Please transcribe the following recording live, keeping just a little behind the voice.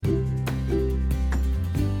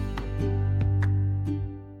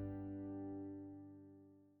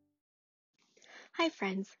Hi,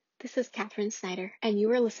 friends. This is Katherine Snyder, and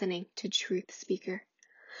you are listening to Truth Speaker.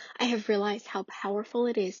 I have realized how powerful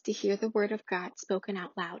it is to hear the Word of God spoken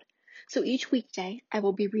out loud. So each weekday, I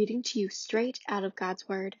will be reading to you straight out of God's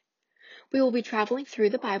Word. We will be traveling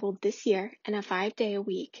through the Bible this year in a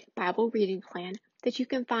 5-day-a-week Bible reading plan that you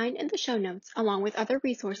can find in the show notes, along with other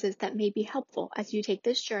resources that may be helpful as you take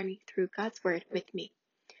this journey through God's Word with me.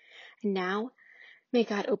 And now, may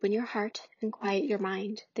God open your heart and quiet your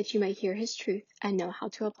mind that you may hear His truth and know how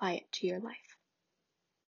to apply it to your life.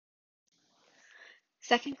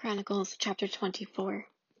 2 Chronicles chapter 24.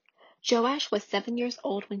 Joash was 7 years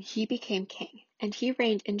old when he became king, and he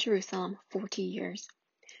reigned in Jerusalem 40 years.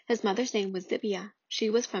 His mother's name was Zibiah. She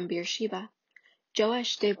was from Beersheba.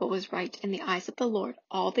 Joash did what was right in the eyes of the Lord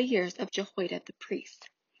all the years of Jehoiada the priest.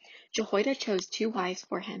 Jehoiada chose 2 wives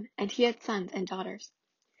for him, and he had sons and daughters.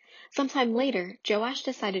 Sometime later, Joash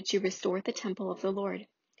decided to restore the temple of the Lord.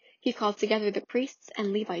 He called together the priests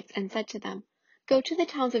and Levites and said to them, "Go to the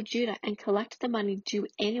towns of Judah and collect the money due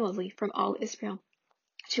annually from all Israel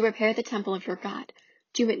to repair the temple of your God.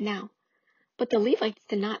 Do it now." But the Levites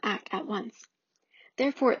did not act at once.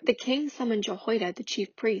 Therefore the king summoned Jehoiada the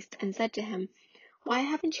chief priest and said to him, "Why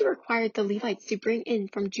haven't you required the Levites to bring in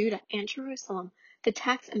from Judah and Jerusalem the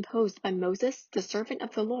tax imposed by Moses, the servant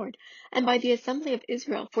of the Lord, and by the assembly of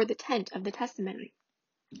Israel for the tent of the testimony?"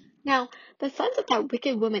 Now the sons of that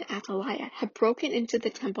wicked woman Athaliah had broken into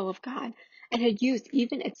the temple of God and had used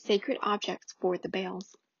even its sacred objects for the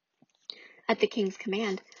Baals. At the king's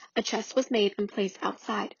command, a chest was made and placed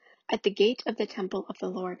outside, at the gate of the temple of the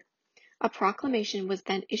Lord. A proclamation was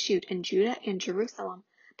then issued in Judah and Jerusalem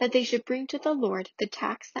that they should bring to the Lord the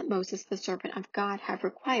tax that Moses the servant of God had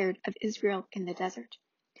required of Israel in the desert.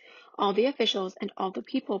 All the officials and all the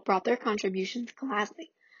people brought their contributions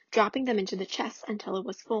gladly, dropping them into the chest until it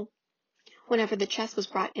was full. Whenever the chest was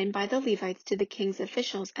brought in by the Levites to the king's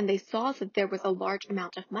officials and they saw that there was a large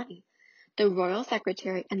amount of money, the royal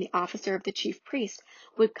secretary and the officer of the chief priest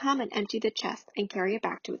would come and empty the chest and carry it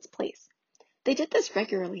back to its place. They did this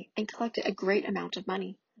regularly and collected a great amount of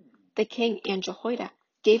money. The king and Jehoiada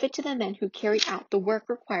gave it to the men who carried out the work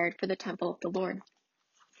required for the temple of the Lord.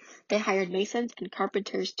 They hired masons and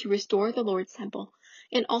carpenters to restore the Lord's temple,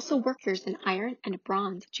 and also workers in iron and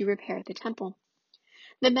bronze to repair the temple.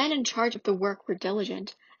 The men in charge of the work were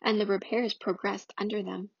diligent, and the repairs progressed under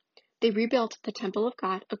them. They rebuilt the temple of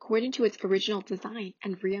God according to its original design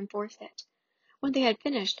and reinforced it. When they had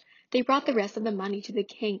finished, they brought the rest of the money to the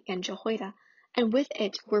king and Jehoiada, and with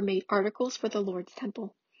it were made articles for the Lord's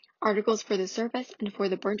temple, articles for the service and for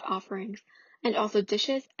the burnt offerings, and also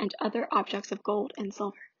dishes and other objects of gold and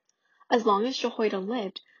silver. As long as Jehoiada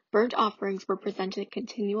lived, burnt offerings were presented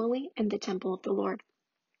continually in the temple of the Lord.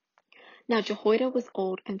 Now Jehoiada was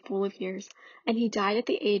old and full of years, and he died at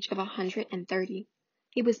the age of 130.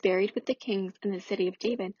 He was buried with the kings in the city of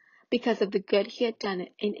David, because of the good he had done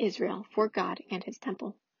in Israel for God and his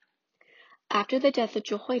temple. After the death of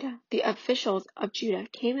Jehoiada, the officials of Judah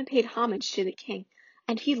came and paid homage to the king,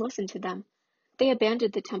 and he listened to them. They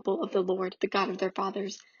abandoned the temple of the Lord, the God of their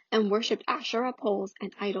fathers, and worshipped Asherah poles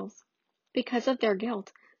and idols. Because of their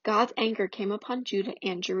guilt, God's anger came upon Judah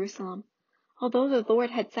and Jerusalem. Although the Lord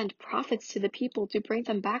had sent prophets to the people to bring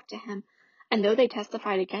them back to him, and though they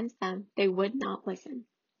testified against them, they would not listen.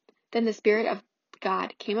 Then the Spirit of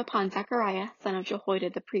God came upon Zechariah, son of Jehoiada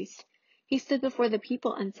the priest. He stood before the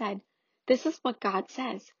people and said, "This is what God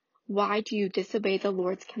says. Why do you disobey the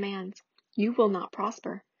Lord's commands? You will not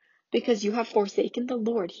prosper. Because you have forsaken the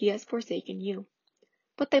Lord, he has forsaken you."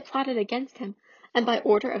 But they plotted against him, and by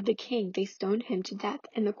order of the king they stoned him to death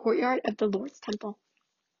in the courtyard of the Lord's temple.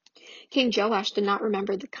 King Joash did not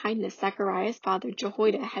remember the kindness Zechariah's father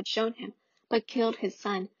Jehoiada had shown him, but killed his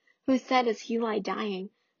son, who said as he lay dying,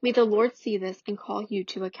 "May the Lord see this and call you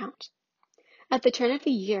to account." At the turn of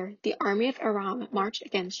the year, the army of Aram marched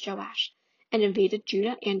against Joash, and invaded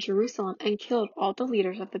Judah and Jerusalem and killed all the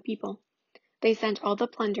leaders of the people. They sent all the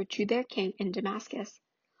plunder to their king in Damascus.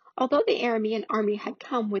 Although the Aramean army had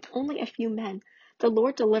come with only a few men, the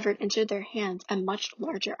Lord delivered into their hands a much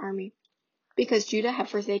larger army. Because Judah had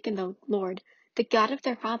forsaken the Lord, the God of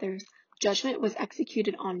their fathers, judgment was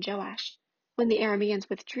executed on Joash. When the Arameans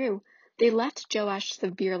withdrew, they left Joash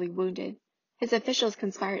severely wounded. His officials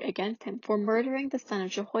conspired against him for murdering the son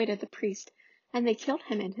of Jehoiada the priest, and they killed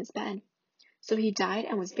him in his bed. So he died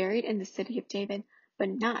and was buried in the city of David, but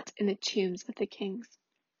not in the tombs of the kings.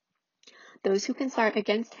 Those who conspired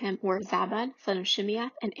against him were Zabad, son of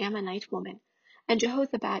Shimeath, an Ammonite woman, and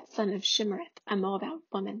Jehozabad, son of Shimrith, a Moabite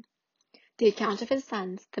woman. The account of his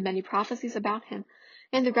sons, the many prophecies about him,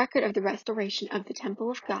 and the record of the restoration of the temple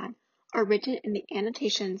of God, are written in the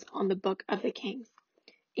annotations on the book of the kings.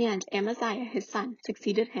 And Amaziah his son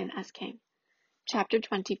succeeded him as king. Chapter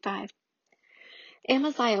 25.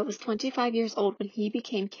 Amaziah was 25 years old when he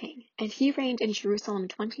became king, and he reigned in Jerusalem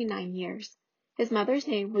 29 years. His mother's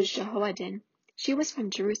name was Jehoaddin. She was from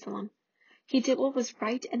Jerusalem. He did what was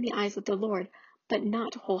right in the eyes of the Lord, but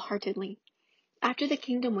not wholeheartedly. After the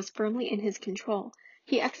kingdom was firmly in his control,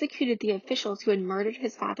 he executed the officials who had murdered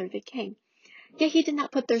his father the king. Yet he did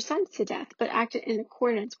not put their sons to death, but acted in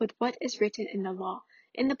accordance with what is written in the law,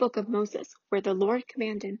 in the book of Moses, where the Lord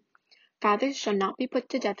commanded, "Fathers shall not be put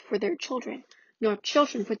to death for their children, nor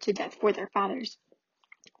children put to death for their fathers.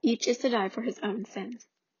 Each is to die for his own sins."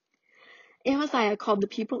 Amaziah called the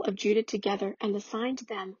people of Judah together and assigned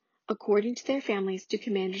them, according to their families, to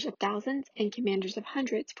commanders of thousands and commanders of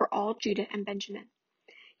hundreds for all Judah and Benjamin.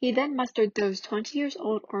 He then mustered those 20 years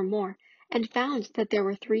old or more, and found that there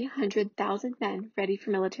were 300,000 men ready for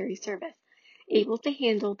military service, able to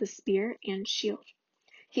handle the spear and shield.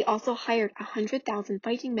 He also hired 100,000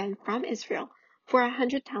 fighting men from Israel for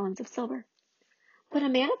 100 talents of silver. But a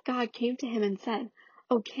man of God came to him and said,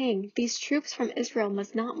 "O king, these troops from Israel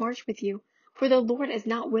must not march with you, for the Lord is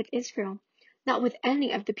not with Israel, not with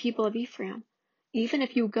any of the people of Ephraim. Even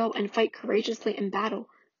if you go and fight courageously in battle,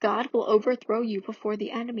 God will overthrow you before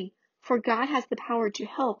the enemy, for God has the power to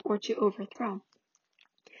help or to overthrow."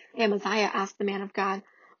 Amaziah asked the man of God,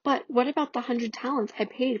 "But what about the 100 talents I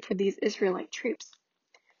paid for these Israelite troops?"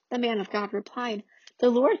 The man of God replied, "The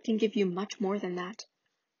Lord can give you much more than that."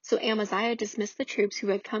 So Amaziah dismissed the troops who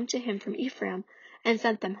had come to him from Ephraim and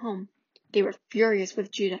sent them home. They were furious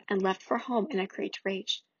with Judah and left for home in a great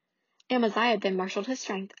rage. Amaziah then marshaled his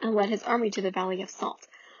strength and led his army to the Valley of Salt,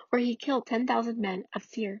 where he killed 10,000 men of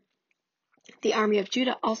Seir. The army of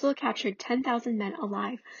Judah also captured 10,000 men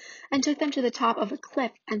alive and took them to the top of a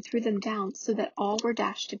cliff and threw them down so that all were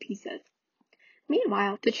dashed to pieces.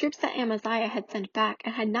 Meanwhile, the troops that Amaziah had sent back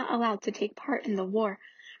and had not allowed to take part in the war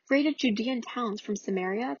raided Judean towns from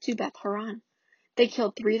Samaria to Beth Horon. They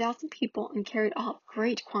killed 3,000 people and carried off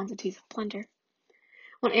great quantities of plunder.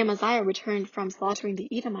 When Amaziah returned from slaughtering the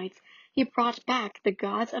Edomites, he brought back the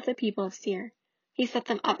gods of the people of Seir. He set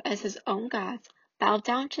them up as his own gods, bowed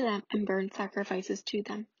down to them, and burned sacrifices to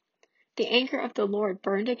them. The anger of the Lord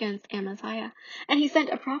burned against Amaziah, and he sent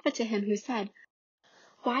a prophet to him who said,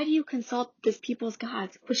 "Why do you consult this people's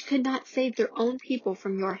gods, which could not save their own people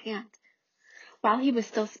from your hand?" While he was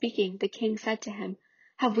still speaking, the king said to him,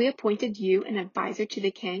 "Have we appointed you an adviser to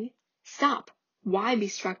the king? Stop! Why be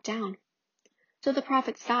struck down?" So the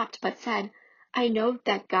prophet stopped, but said, "I know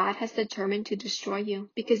that God has determined to destroy you,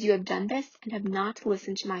 because you have done this and have not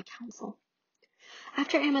listened to my counsel."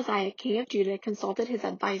 After Amaziah, king of Judah, consulted his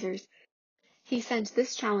advisers, he sent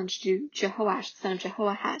this challenge to Jehoash, son of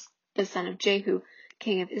Jehoahaz, the son of Jehu,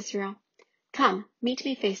 king of Israel. "Come, meet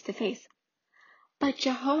me face to face." But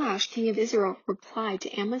Jehoash, king of Israel, replied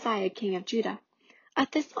to Amaziah, king of Judah, "A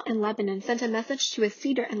thistle in Lebanon sent a message to a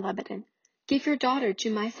cedar in Lebanon, 'Give your daughter to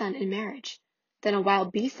my son in marriage.' Then a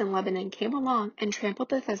wild beast in Lebanon came along and trampled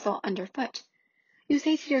the thistle underfoot. You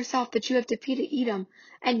say to yourself that you have defeated Edom,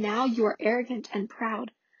 and now you are arrogant and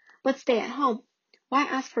proud. But stay at home. Why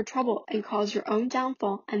ask for trouble and cause your own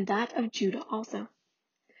downfall and that of Judah also?"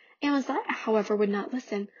 Amaziah, however, would not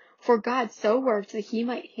listen, for God so worked that he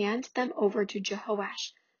might hand them over to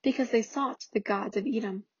Jehoash, because they sought the gods of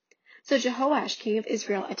Edom. So Jehoash, king of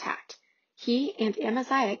Israel, attacked. He and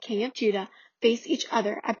Amaziah, king of Judah, faced each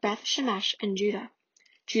other at Beth Shemesh in Judah.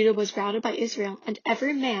 Judah was routed by Israel, and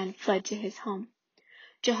every man fled to his home.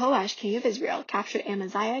 Jehoash, king of Israel, captured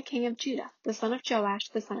Amaziah, king of Judah, the son of Joash,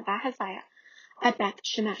 the son of Ahaziah, at Beth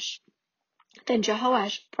Shemesh. Then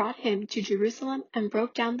Jehoash brought him to Jerusalem and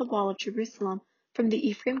broke down the wall of Jerusalem from the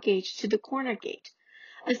Ephraim gate to the corner gate,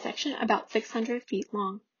 a section about 600 feet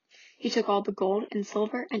long. He took all the gold and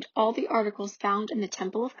silver and all the articles found in the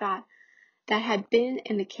temple of God that had been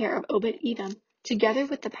in the care of Obed-Edom, together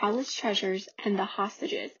with the palace treasures and the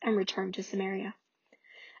hostages, and returned to Samaria.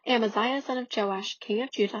 Amaziah, son of Joash, king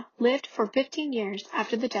of Judah, lived for 15 years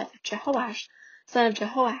after the death of Jehoash, son of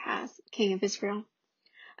Jehoahaz, king of Israel.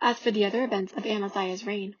 As for the other events of Amaziah's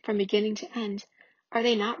reign, from beginning to end, are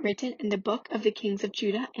they not written in the book of the kings of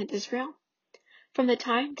Judah and Israel? From the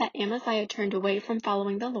time that Amaziah turned away from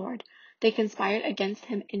following the Lord, they conspired against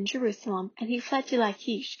him in Jerusalem, and he fled to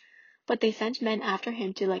Lachish. But they sent men after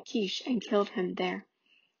him to Lachish and killed him there.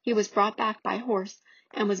 He was brought back by horse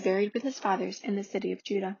and was buried with his fathers in the city of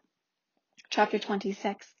Judah. Chapter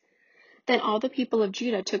 26. Then all the people of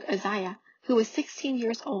Judah took Uzziah, who was 16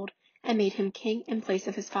 years old, and made him king in place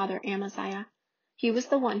of his father Amaziah. He was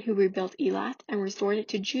the one who rebuilt Elath and restored it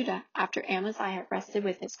to Judah after Amaziah rested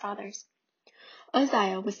with his fathers.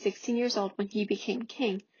 Uzziah was 16 years old when he became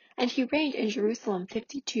king, and he reigned in Jerusalem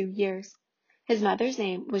 52 years. His mother's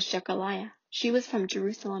name was Jechaliah. She was from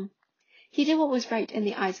Jerusalem. He did what was right in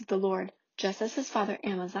the eyes of the Lord, just as his father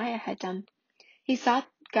Amaziah had done. He sought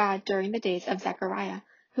God during the days of Zechariah,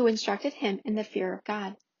 who instructed him in the fear of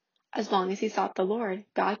God. As long as he sought the Lord,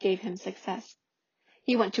 God gave him success.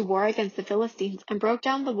 He went to war against the Philistines and broke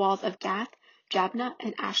down the walls of Gath, Jabneh,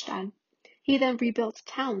 and Ashdod. He then rebuilt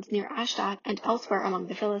towns near Ashdod and elsewhere among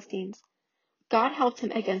the Philistines. God helped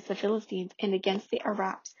him against the Philistines and against the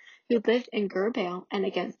Arabs, who lived in Gur-baal, and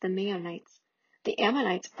against the Maonites. The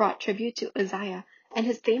Ammonites brought tribute to Uzziah, and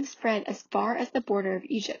his fame spread as far as the border of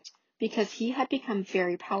Egypt, because he had become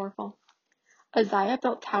very powerful. Uzziah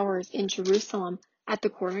built towers in Jerusalem at the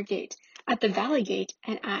corner gate, at the valley gate,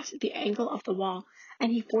 and at the angle of the wall,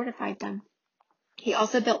 and he fortified them. He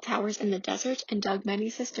also built towers in the desert and dug many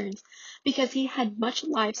cisterns, because he had much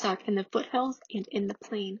livestock in the foothills and in the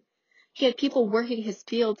plain. He had people working his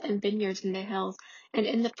fields and vineyards in the hills and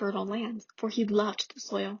in the fertile lands, for he loved the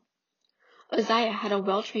soil. Uzziah had a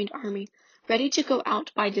well-trained army, ready to go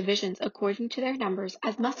out by divisions according to their numbers,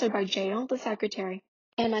 as mustered by Jael the secretary,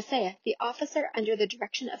 and Maaseiah the officer under the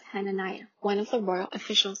direction of Hananiah, one of the royal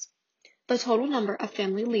officials. The total number of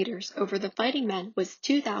family leaders over the fighting men was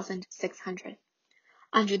 2,600.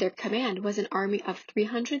 Under their command was an army of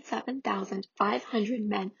 307,500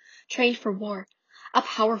 men trained for war, a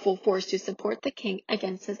powerful force to support the king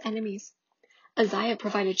against his enemies. Uzziah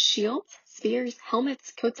provided shields, spears,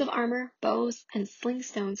 helmets, coats of armor, bows, and sling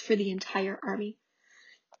stones for the entire army.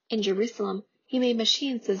 In Jerusalem, he made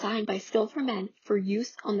machines designed by skillful men for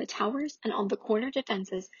use on the towers and on the corner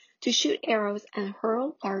defenses to shoot arrows and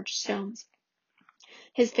hurl large stones.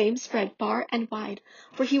 His fame spread far and wide,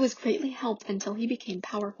 for he was greatly helped until he became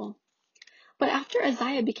powerful. But after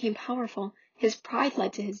Uzziah became powerful, his pride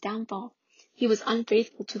led to his downfall. He was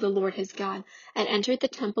unfaithful to the Lord his God, and entered the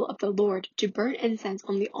temple of the Lord to burn incense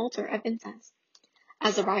on the altar of incense.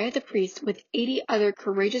 Azariah the priest, with 80 other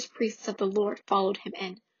courageous priests of the Lord, followed him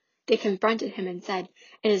in. They confronted him and said,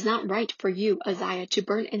 "It is not right for you, Uzziah, to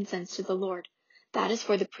burn incense to the Lord. That is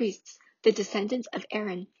for the priests, the descendants of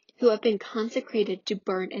Aaron, who have been consecrated to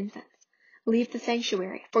burn incense. Leave the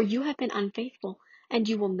sanctuary, for you have been unfaithful, and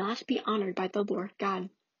you will not be honored by the Lord God."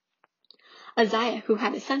 Uzziah, who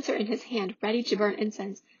had a censer in his hand ready to burn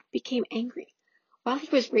incense, became angry. While he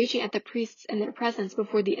was raging at the priests in their presence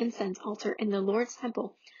before the incense altar in the Lord's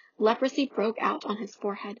temple, leprosy broke out on his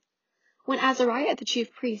forehead. When Azariah the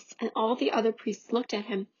chief priest and all the other priests looked at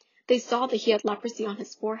him, they saw that he had leprosy on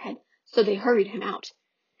his forehead, so they hurried him out.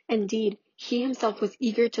 Indeed, he himself was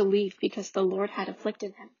eager to leave because the Lord had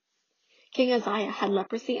afflicted him. King Uzziah had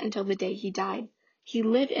leprosy until the day he died. He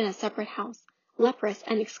lived in a separate house, leprous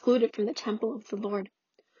and excluded from the temple of the Lord.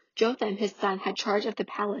 Jotham his son had charge of the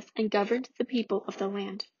palace and governed the people of the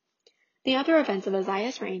land. The other events of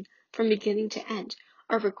Uzziah's reign, from beginning to end,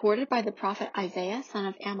 are recorded by the prophet Isaiah son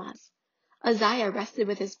of Amoz. Uzziah rested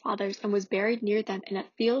with his fathers and was buried near them in a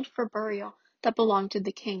field for burial that belonged to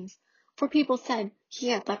the kings, for people said he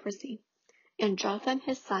had leprosy. And Jotham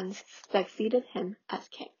his son succeeded him as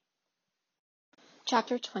king.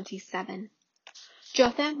 Chapter 27.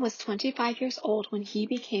 Jotham was 25 years old when he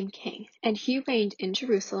became king, and he reigned in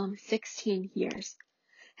Jerusalem 16 years.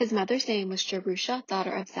 His mother's name was Jerusha,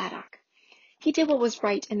 daughter of Zadok. He did what was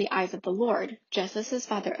right in the eyes of the Lord, just as his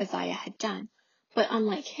father Uzziah had done, but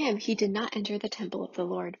unlike him, he did not enter the temple of the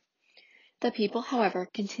Lord. The people, however,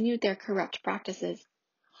 continued their corrupt practices.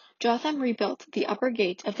 Jotham rebuilt the upper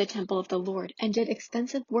gate of the temple of the Lord and did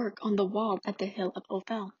extensive work on the wall at the hill of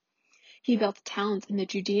Ophel. He built towns in the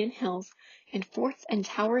Judean hills and forts and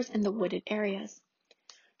towers in the wooded areas.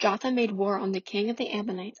 Jotham made war on the king of the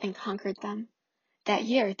Ammonites and conquered them. That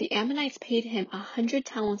year the Ammonites paid him 100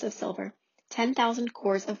 talents of silver, 10,000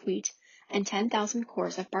 cores of wheat, and 10,000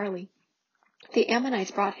 cores of barley. The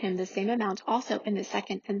Ammonites brought him the same amount also in the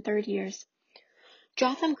second and third years.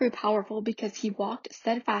 Jotham grew powerful because he walked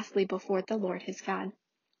steadfastly before the Lord his God.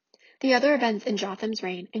 The other events in Jotham's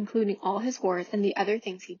reign, including all his wars and the other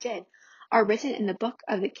things he did, are written in the book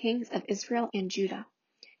of the kings of Israel and Judah.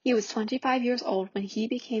 He was 25 years old when he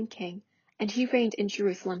became king, and he reigned in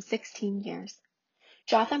Jerusalem 16 years.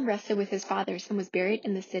 Jotham rested with his fathers and was buried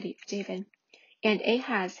in the city of David, and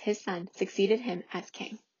Ahaz his son succeeded him as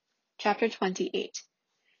king. Chapter 28.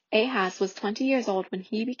 Ahaz was 20 years old when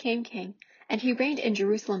he became king, and he reigned in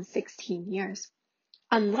Jerusalem 16 years.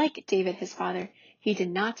 Unlike David his father, he did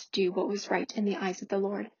not do what was right in the eyes of the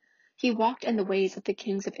Lord. He walked in the ways of the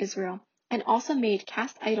kings of Israel, and also made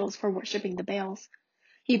cast idols for worshipping the Baals.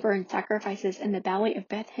 He burned sacrifices in the valley of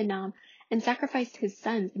Beth Hinnom and sacrificed his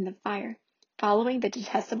sons in the fire, following the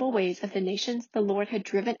detestable ways of the nations the Lord had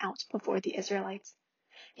driven out before the Israelites.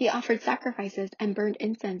 He offered sacrifices and burned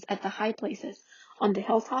incense at the high places, on the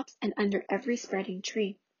hilltops and under every spreading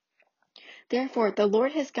tree. Therefore the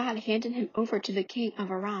Lord his God handed him over to the king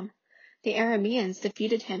of Aram. The Arameans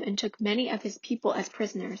defeated him and took many of his people as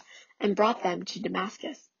prisoners and brought them to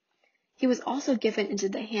Damascus. He was also given into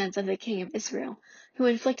the hands of the king of Israel, who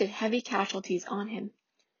inflicted heavy casualties on him.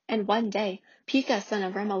 And one day, Pekah son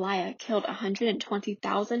of Remaliah killed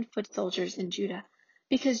 120,000 foot soldiers in Judah,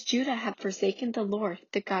 because Judah had forsaken the Lord,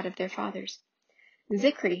 the God of their fathers.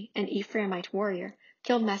 Zichri, an Ephraimite warrior,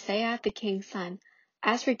 killed Maaseiah the king's son,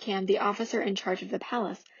 Azrikam the officer in charge of the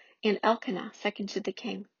palace, and Elkanah, second to the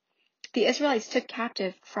king. The Israelites took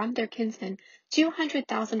captive from their kinsmen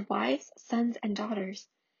 200,000 wives, sons, and daughters.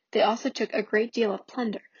 They also took a great deal of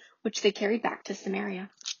plunder, which they carried back to Samaria.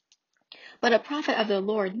 But a prophet of the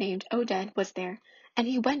Lord named Oded was there, and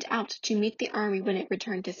he went out to meet the army when it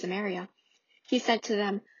returned to Samaria. He said to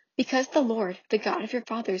them, "Because the Lord, the God of your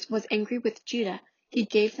fathers, was angry with Judah, he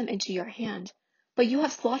gave them into your hand. But you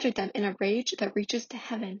have slaughtered them in a rage that reaches to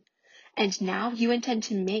heaven. And now you intend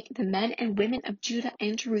to make the men and women of Judah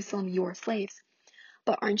and Jerusalem your slaves.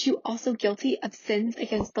 But aren't you also guilty of sins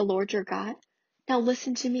against the Lord your God? Now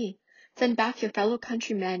listen to me. Send back your fellow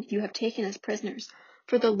countrymen you have taken as prisoners,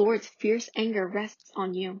 for the Lord's fierce anger rests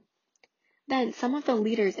on you." Then some of the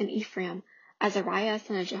leaders in Ephraim, Azariah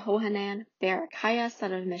son of Jehohanan, Berechiah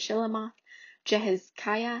son of Meshillemoth,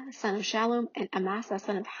 Jehizikiah son of Shallum, and Amasa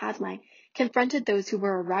son of Hadlai, confronted those who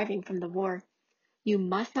were arriving from the war. "You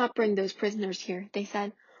must not bring those prisoners here," they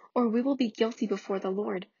said, "or we will be guilty before the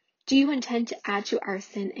Lord. Do you intend to add to our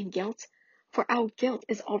sin and guilt? For our guilt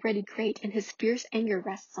is already great, and his fierce anger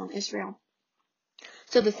rests on Israel."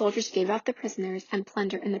 So the soldiers gave out the prisoners and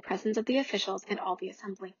plunder in the presence of the officials and all the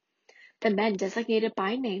assembly. The men designated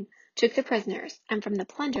by name took the prisoners, and from the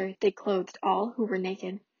plunder they clothed all who were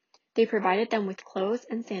naked. They provided them with clothes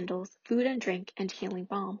and sandals, food and drink, and healing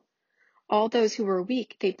balm. All those who were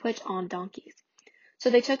weak they put on donkeys. So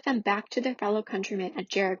they took them back to their fellow countrymen at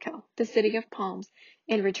Jericho, the city of palms,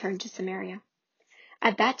 and returned to Samaria.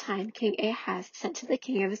 At that time King Ahaz sent to the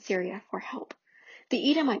king of Assyria for help. The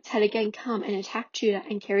Edomites had again come and attacked Judah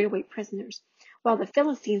and carried away prisoners, while the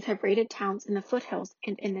Philistines had raided towns in the foothills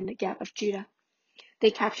and in the Negev of Judah. They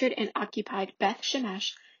captured and occupied Beth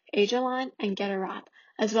Shemesh, Ajalon, and Gederath,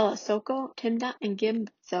 as well as Soko, Timnah, and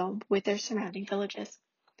Gimzo with their surrounding villages.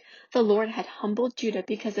 The Lord had humbled Judah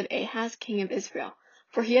because of Ahaz king of Israel,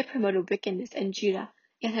 for he had promoted wickedness in Judah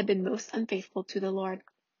and had been most unfaithful to the Lord.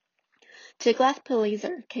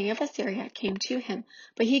 Tiglath-Pileser, king of Assyria, came to him,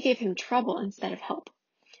 but he gave him trouble instead of help.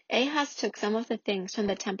 Ahaz took some of the things from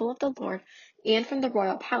the temple of the Lord and from the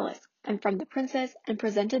royal palace and from the princes and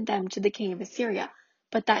presented them to the king of Assyria,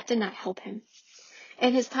 but that did not help him.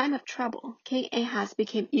 In his time of trouble, King Ahaz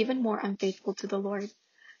became even more unfaithful to the Lord.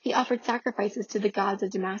 He offered sacrifices to the gods of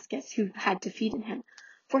Damascus who had defeated him,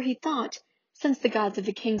 for he thought, "Since the gods of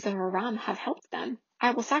the kings of Aram have helped them,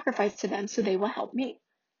 I will sacrifice to them so they will help me."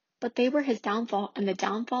 But they were his downfall and the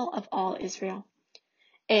downfall of all Israel.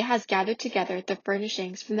 Ahaz gathered together the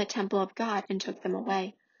furnishings from the temple of God and took them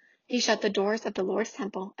away. He shut the doors of the Lord's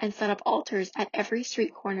temple and set up altars at every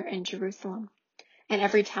street corner in Jerusalem. In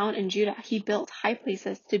every town in Judah he built high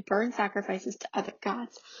places to burn sacrifices to other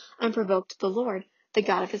gods, and provoked the Lord, the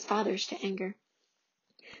God of his fathers, to anger.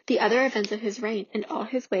 The other events of his reign and all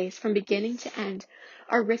his ways from beginning to end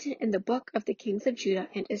are written in the book of the kings of Judah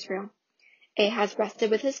and Israel. Ahaz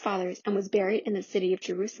rested with his fathers and was buried in the city of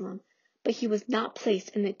Jerusalem, but he was not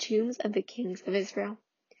placed in the tombs of the kings of Israel.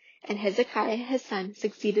 And Hezekiah his son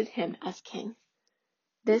succeeded him as king.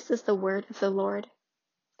 This is the word of the Lord.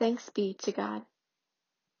 Thanks be to God.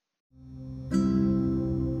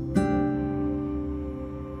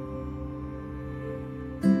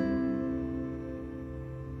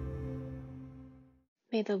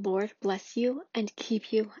 May the Lord bless you and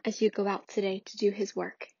keep you as you go out today to do his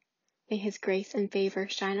work. May his grace and favor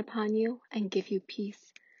shine upon you and give you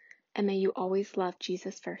peace. And may you always love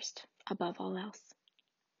Jesus first, above all else.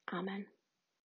 Amen.